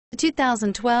The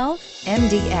 2012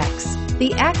 MDX.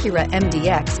 The Acura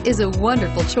MDX is a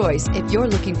wonderful choice if you're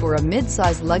looking for a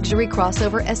mid-size luxury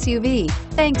crossover SUV.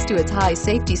 Thanks to its high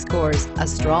safety scores, a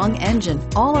strong engine,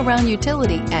 all-around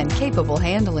utility, and capable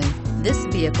handling, this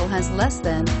vehicle has less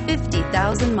than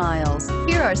 50,000 miles.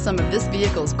 Here are some of this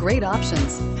vehicle's great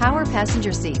options: power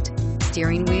passenger seat,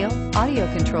 steering wheel audio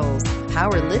controls,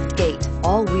 power lift gate,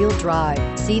 all-wheel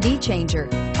drive, CD changer,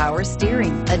 power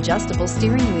steering, adjustable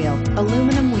steering wheel,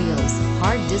 aluminum wheels,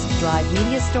 hard disk drive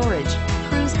media storage,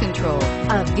 cruise control.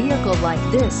 A vehicle like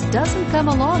this doesn't come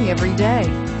along every day.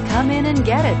 Come in and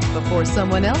get it before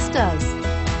someone else does.